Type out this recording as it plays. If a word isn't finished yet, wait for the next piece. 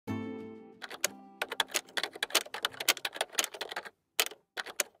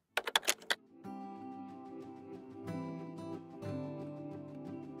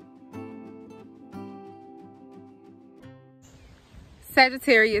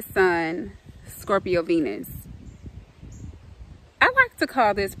Sagittarius Sun, Scorpio Venus. I like to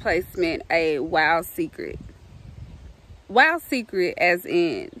call this placement a wild secret. Wild secret as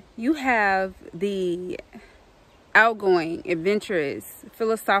in you have the outgoing, adventurous,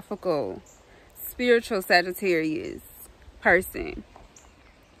 philosophical, spiritual Sagittarius person.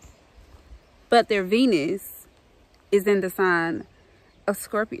 But their Venus is in the sign of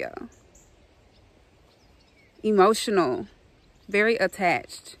Scorpio. Emotional, very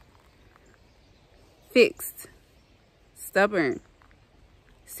attached, fixed, stubborn,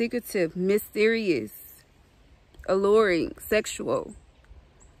 secretive, mysterious, alluring, sexual.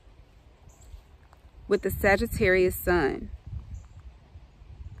 With the Sagittarius Sun.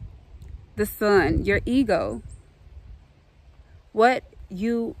 The Sun, your ego. What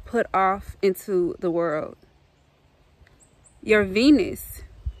you put off into the world. Your Venus,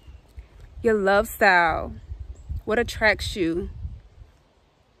 your love style, what attracts you,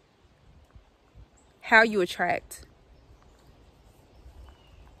 how you attract,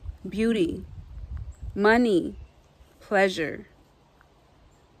 beauty, money, pleasure,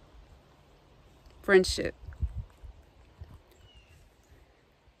 friendship.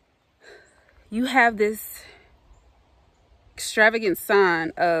 You have this extravagant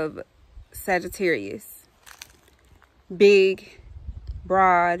sign of Sagittarius. Big,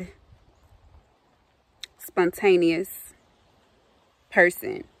 broad, spontaneous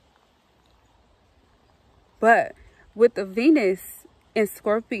person. But with the Venus in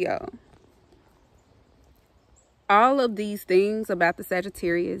Scorpio, all of these things about the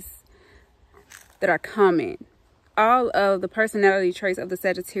Sagittarius that are common, all of the personality traits of the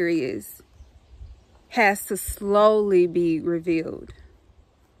Sagittarius has to slowly be revealed.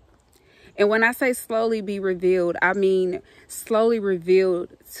 And when I say slowly be revealed, I mean slowly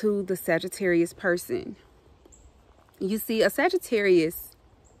revealed to the Sagittarius person. You see, a Sagittarius,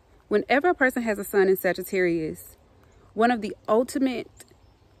 whenever a person has a sun in Sagittarius, one of the ultimate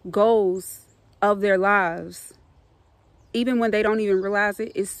goals of their lives, even when they don't even realize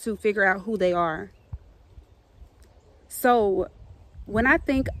it, is to figure out who they are. So when I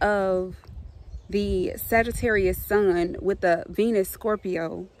think of the Sagittarius Sun with the Venus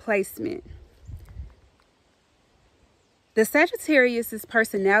Scorpio placement, the Sagittarius's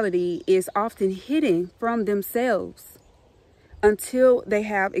personality is often hidden from themselves until they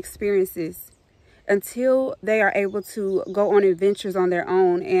have experiences, until they are able to go on adventures on their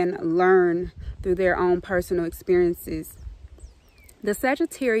own and learn through their own personal experiences. The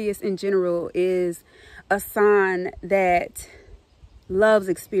Sagittarius in general is a sign that loves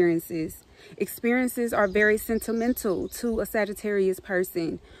experiences. Experiences are very sentimental to a Sagittarius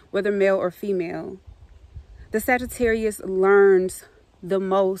person, whether male or female. The Sagittarius learns the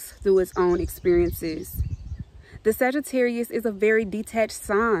most through its own experiences. The Sagittarius is a very detached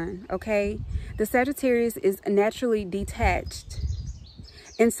sign, okay? The Sagittarius is naturally detached.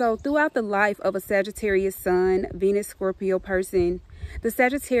 And so throughout the life of a Sagittarius Sun, Venus Scorpio person, the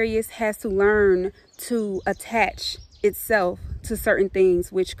Sagittarius has to learn to attach itself to certain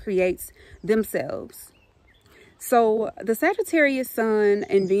things, which creates themselves. So the Sagittarius Sun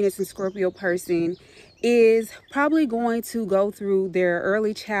and Venus and Scorpio person is probably going to go through their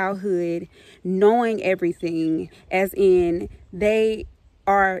early childhood knowing everything, as in they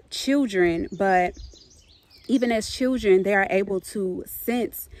are children, but even as children, they are able to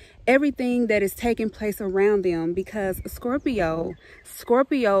sense everything that is taking place around them, because Scorpio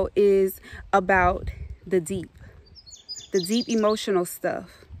is about the deep emotional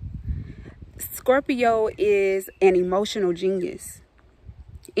stuff. Scorpio is an emotional genius.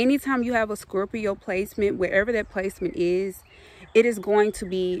 Anytime you have a Scorpio placement, wherever that placement is, it is going to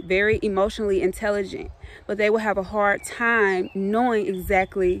be very emotionally intelligent, but they will have a hard time knowing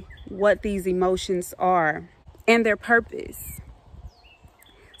exactly what these emotions are and their purpose.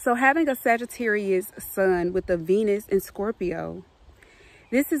 So having a Sagittarius Sun with the Venus in Scorpio,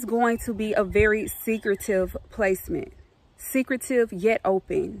 this is going to be a very secretive placement. Secretive yet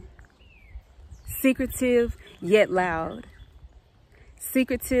open. Secretive yet loud.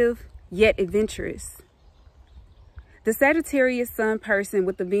 Secretive yet adventurous. The Sagittarius Sun person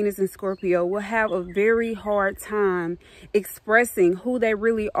with the Venus in Scorpio will have a very hard time expressing who they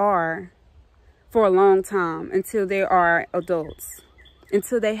really are for a long time, until they are adults,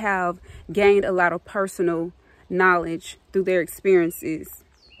 until they have gained a lot of personal knowledge through their experiences.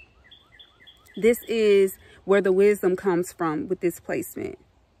 This is where the wisdom comes from with this placement.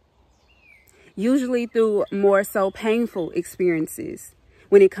 Usually through more so painful experiences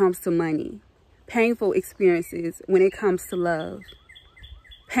when it comes to money, painful experiences when it comes to love,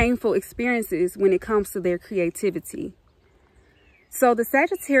 painful experiences when it comes to their creativity. So the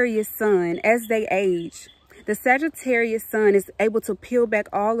Sagittarius sun, as they age, the Sagittarius sun is able to peel back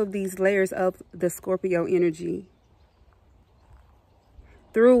all of these layers of the Scorpio energy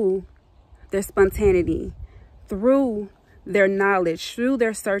through their spontaneity, through their knowledge, through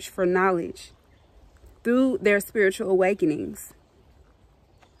their search for knowledge, through their spiritual awakenings.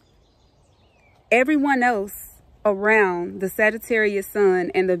 Everyone else around the Sagittarius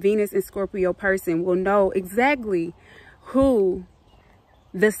sun and the Venus and Scorpio person will know exactly who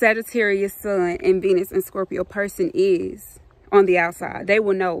the Sagittarius sun and Venus and Scorpio person is on the outside. They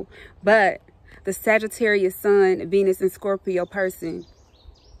will know. But the Sagittarius sun, Venus and Scorpio person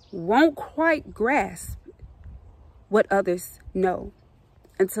won't quite grasp what others know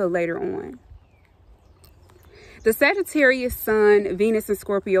until later on. The Sagittarius sun, Venus and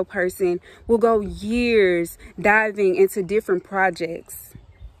Scorpio person will go years diving into different projects,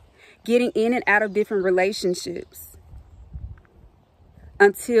 getting in and out of different relationships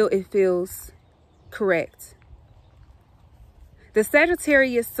until it feels correct. The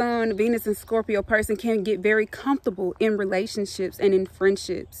Sagittarius sun, Venus and Scorpio person can get very comfortable in relationships and in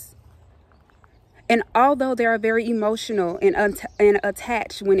friendships. And although they are very emotional and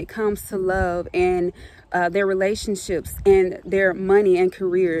attached when it comes to love and their relationships and their money and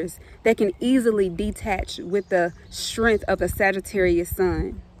careers, they can easily detach with the strength of a Sagittarius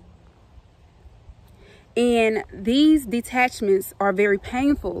sun. And these detachments are very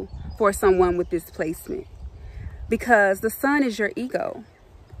painful for someone with this placement because the sun is your ego.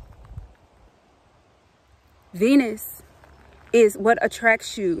 Venus is what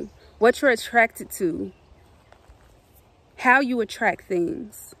attracts you, what you're attracted to, how you attract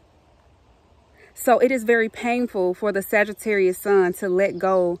things. So it is very painful for the Sagittarius sun to let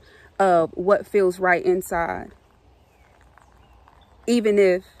go of what feels right inside. Even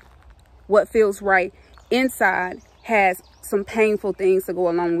if what feels right inside has some painful things to go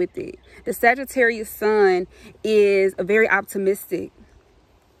along with it. The Sagittarius sun is very optimistic,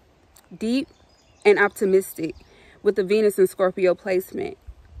 deep and optimistic with the Venus and Scorpio placement.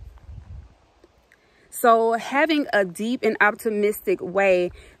 So having a deep and optimistic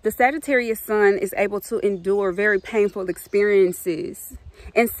way, the Sagittarius sun is able to endure very painful experiences.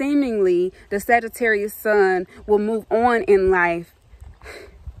 And seemingly, the Sagittarius sun will move on in life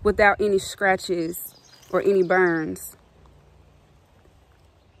without any scratches or any burns.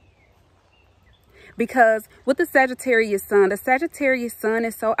 Because with the Sagittarius sun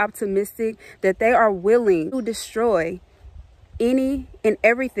is so optimistic that they are willing to destroy any and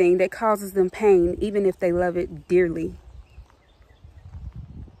everything that causes them pain, even if they love it dearly.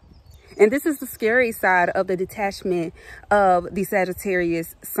 And this is the scary side of the detachment of the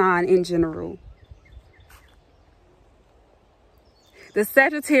Sagittarius sign in general. The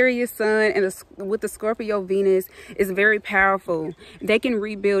Sagittarius sun and with the Scorpio Venus is very powerful. They can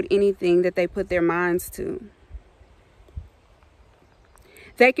rebuild anything that they put their minds to.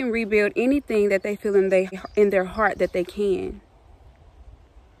 They can rebuild anything that they feel in their heart that they can.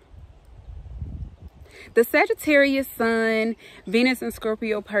 The Sagittarius sun, Venus and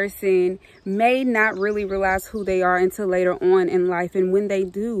Scorpio person may not really realize who they are until later on in life. And when they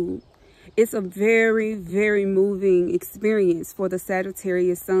do, it's a very, very moving experience for the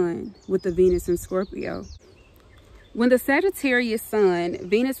Sagittarius sun with the Venus and Scorpio. When the Sagittarius sun,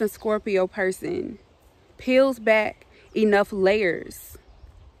 Venus and Scorpio person peels back enough layers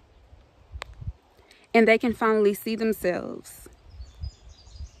and they can finally see themselves,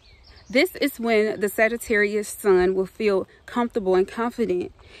 this is when the Sagittarius sun will feel comfortable and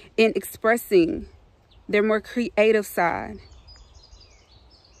confident in expressing their more creative side.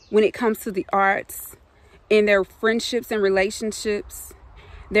 When it comes to the arts, in their friendships and relationships,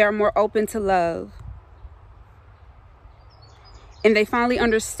 they are more open to love. And they finally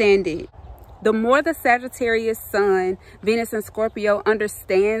understand it. The more the Sagittarius sun, Venus and Scorpio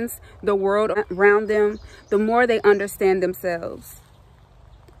understands the world around them, the more they understand themselves.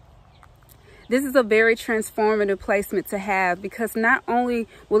 This is a very transformative placement to have because not only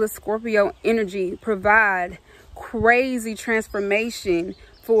will the Scorpio energy provide crazy transformation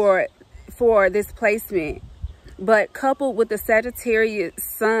for this placement, but coupled with the Sagittarius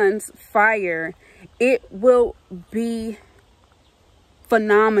sun's fire, it will be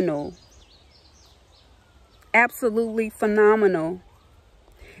phenomenal. Absolutely phenomenal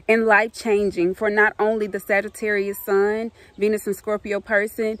and life-changing for not only the Sagittarius sun, Venus and Scorpio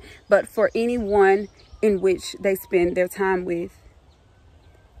person, but for anyone in which they spend their time with.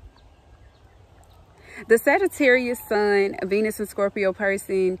 The Sagittarius sun, Venus and Scorpio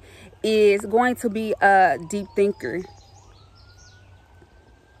person is going to be a deep thinker.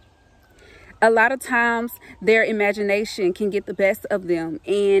 A lot of times their imagination can get the best of them,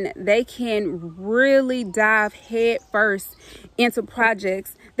 and they can really dive head first into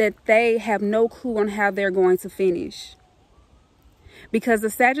projects that they have no clue on how they're going to finish. Because the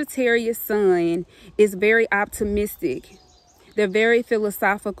Sagittarius sun is very optimistic. They're very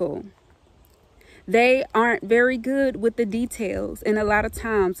philosophical. They aren't very good with the details, and a lot of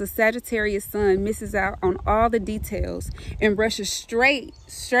times the Sagittarius sun misses out on all the details and rushes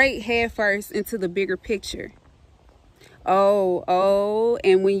straight head first into the bigger picture.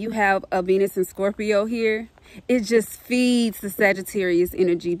 And when you have a Venus and Scorpio here, it just feeds the Sagittarius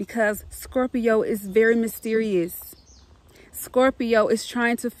energy, because Scorpio is very mysterious. Scorpio is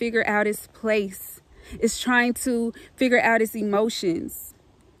trying to figure out its place. It's trying to figure out its emotions.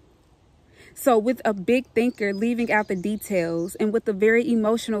 So with a big thinker leaving out the details, and with a very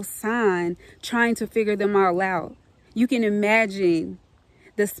emotional sign trying to figure them all out, you can imagine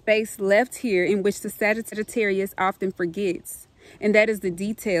the space left here in which the Sagittarius often forgets. And that is the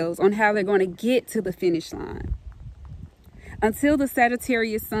details on how they're going to get to the finish line. Until the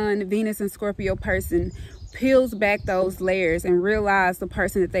Sagittarius sun, Venus and Scorpio person peels back those layers and realize the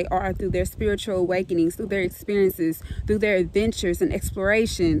person that they are through their spiritual awakenings, through their experiences, through their adventures and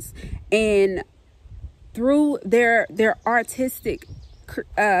explorations, and through their artistic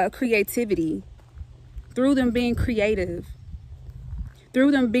creativity, through them being creative,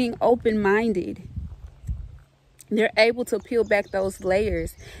 through them being open-minded. They're able to peel back those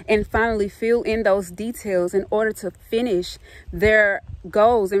layers and finally fill in those details in order to finish their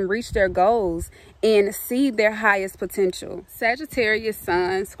goals and reach their goals and see their highest potential. Sagittarius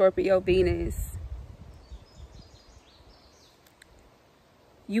sun, Scorpio Venus.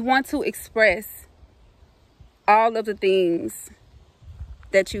 You want to express all of the things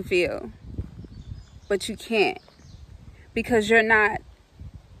that you feel, but you can't, because you're not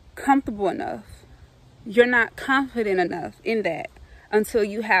comfortable enough. You're not confident enough in that until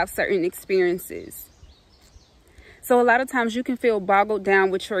you have certain experiences. So a lot of times you can feel boggled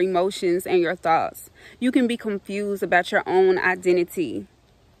down with your emotions and your thoughts. You can be confused about your own identity.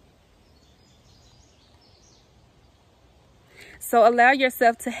 So allow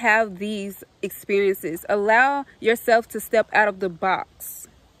yourself to have these experiences. Allow yourself to step out of the box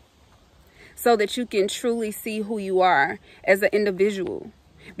so that you can truly see who you are as an individual.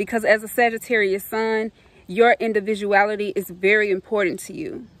 Because as a Sagittarius sun, your individuality is very important to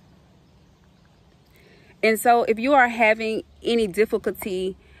you. And so if you are having any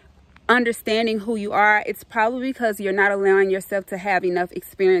difficulty understanding who you are, it's probably because you're not allowing yourself to have enough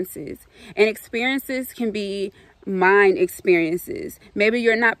experiences. And experiences can be mind experiences. Maybe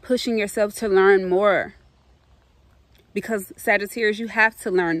you're not pushing yourself to learn more. Because Sagittarius, you have to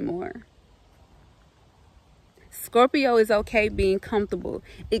learn more. Scorpio is okay being comfortable.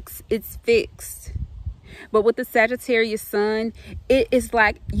 It's fixed. But with the Sagittarius sun, it is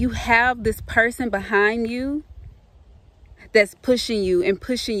like you have this person behind you that's pushing you and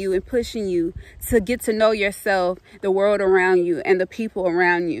pushing you and pushing you to get to know yourself, the world around you, and the people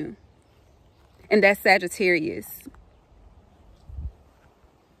around you. And that's Sagittarius.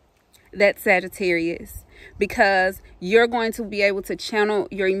 That's Sagittarius. Because you're going to be able to channel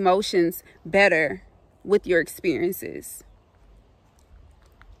your emotions better with your experiences.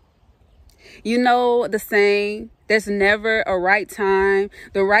 You know the saying, there's never a right time.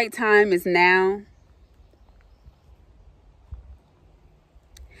 The right time is now.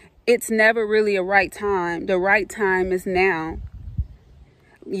 It's never really a right time. The right time is now.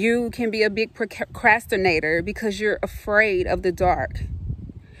 You can be a big procrastinator because you're afraid of the dark.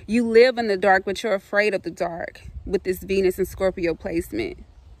 You live in the dark, but you're afraid of the dark with this Venus and Scorpio placement.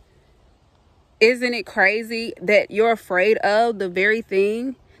 Isn't it crazy that you're afraid of the very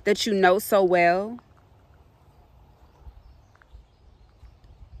thing that you know so well?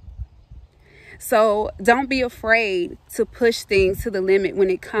 So don't be afraid to push things to the limit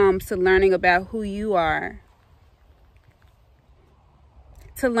when it comes to learning about who you are,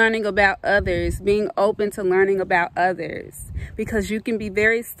 to learning about others, being open to learning about others, because you can be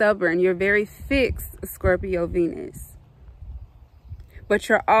very stubborn. You're very fixed, Scorpio Venus. But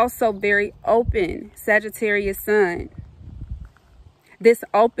you're also very open, Sagittarius sun. This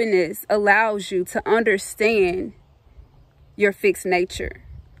openness allows you to understand your fixed nature.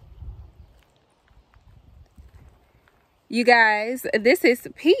 You guys, this is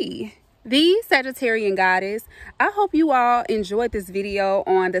P, the Sagittarian goddess. I hope you all enjoyed this video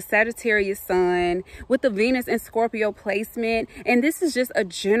on the Sagittarius sun with the Venus and Scorpio placement. And this is just a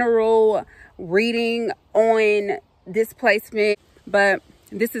general reading on this placement. But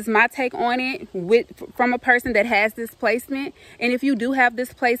This is my take on it from a person that has this placement. And if you do have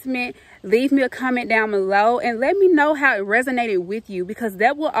this placement, leave me a comment down below and let me know how it resonated with you, because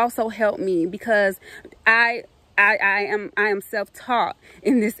that will also help me, because I am self-taught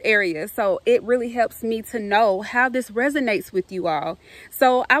in this area. So it really helps me to know how this resonates with you all.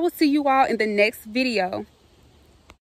 So I will see you all in the next video.